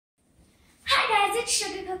it's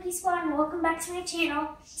Sugar Cookie Squad and welcome back to my channel.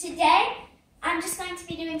 Today, I'm just going to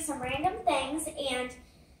be doing some random things and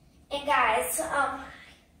guys,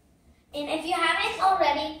 and if you haven't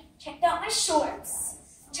already checked out my shorts,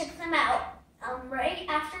 check them out right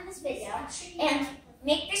after this video and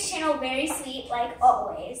make this channel very sweet like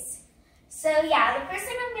always. So yeah, the first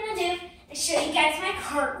thing I'm going to do is show you guys my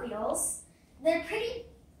cartwheels. They're pretty,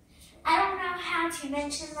 I don't know how to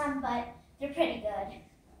mention them, but they're pretty good.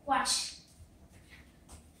 Watch.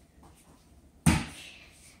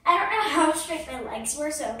 I don't know how straight my legs were,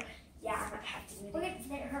 so yeah, I'm gonna have to do it. Look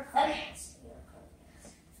at her cartwheels.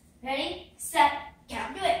 Okay. Ready, set,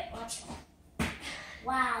 down, do it. Watch.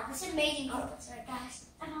 Wow, this is amazing cartwheels, right, guys?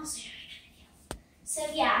 I'm also showing a video. So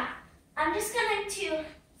yeah, I'm just going to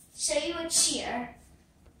show you a cheer.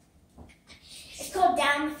 It's called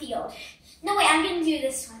Down the Field. No, wait, I'm gonna do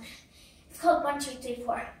this one. It's called 1, 2, 3,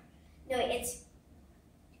 4. No, wait, it's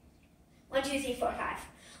 1, 2, 3, 4, 5.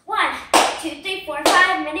 1, 2, 3, 4, 5.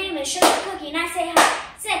 My name is Sugar Cookie and I say hi.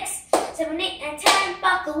 6, 7, 8, and 10.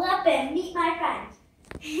 Buckle up and meet my friend.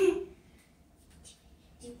 1,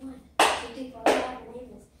 2, 3, 4, 5. My name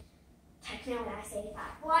is Techno and I say hi.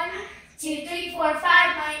 1, 2, 3, 4, 5.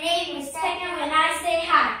 My name is Techno and I say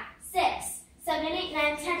hi. 6, 7, 8,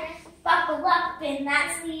 9, 10. Buckle up and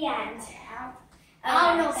that's the end.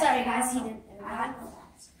 Oh no, sorry guys, you didn't know that.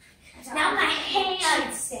 Now my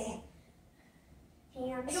hands. I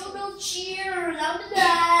don't know cheers. I'm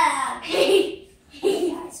back. Hey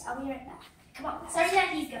guys, I'll be right back. Come on. Sorry that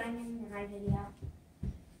he's going in my video.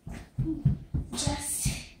 Just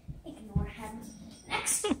ignore him.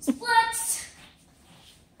 Next, splits.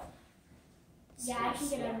 Yeah, I can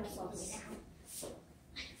get on the floor now.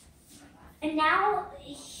 And now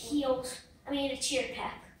a cheer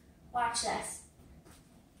pec. Watch this.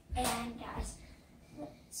 And guys.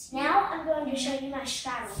 Now I'm going to show you my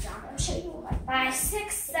straddle jump. I'll show you 5,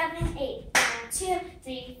 6, 7, 8. 1, 2,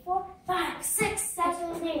 3, 4, 5, 6,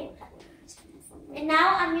 7, 8. And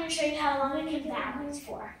now I'm going to show you how long I can balance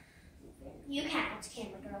for. You count,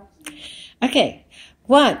 camera girl. Okay.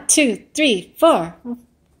 1, 2, 3, 4.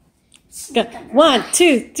 Go. 1,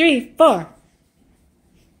 2, 3, 4.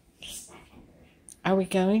 Are we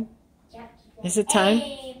going? Yep. Is it time?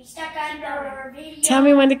 Hey, stuck on your video. Tell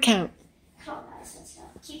me when to count.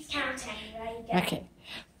 Keep counting, right? Okay.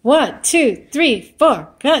 1, 2, 3, 4.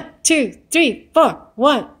 1, 2, 3, 4.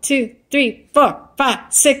 1, 2, 3, 4.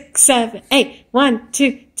 5, 6, 7, 8. 1,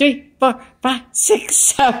 2, 3, 4. 5, 6,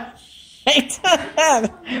 7, 8.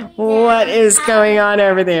 What is going on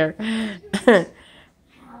over there?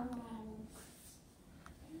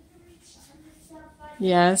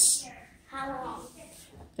 Yes. How long?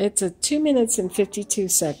 It's 2 minutes and 52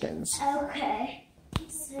 seconds. Okay.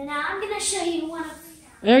 So now I'm going to show you one of.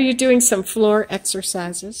 Now you're doing some floor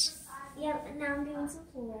exercises. Yep, and now I'm doing some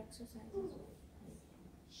floor exercises.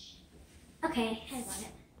 Okay, I got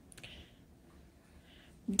it.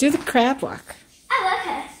 Do the crab walk. Oh,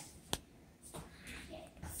 okay.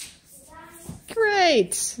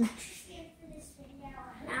 Great.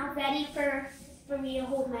 Now ready for me to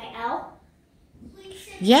hold my L?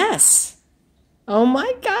 Yes. Oh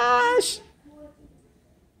my gosh.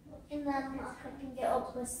 And then I can get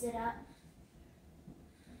all twisted up.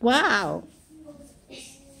 Wow.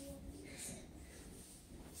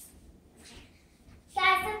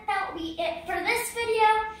 Guys, that will be it for this video.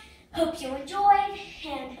 Hope you enjoyed,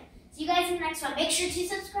 and see you guys in the next one. Make sure to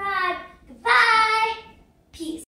subscribe.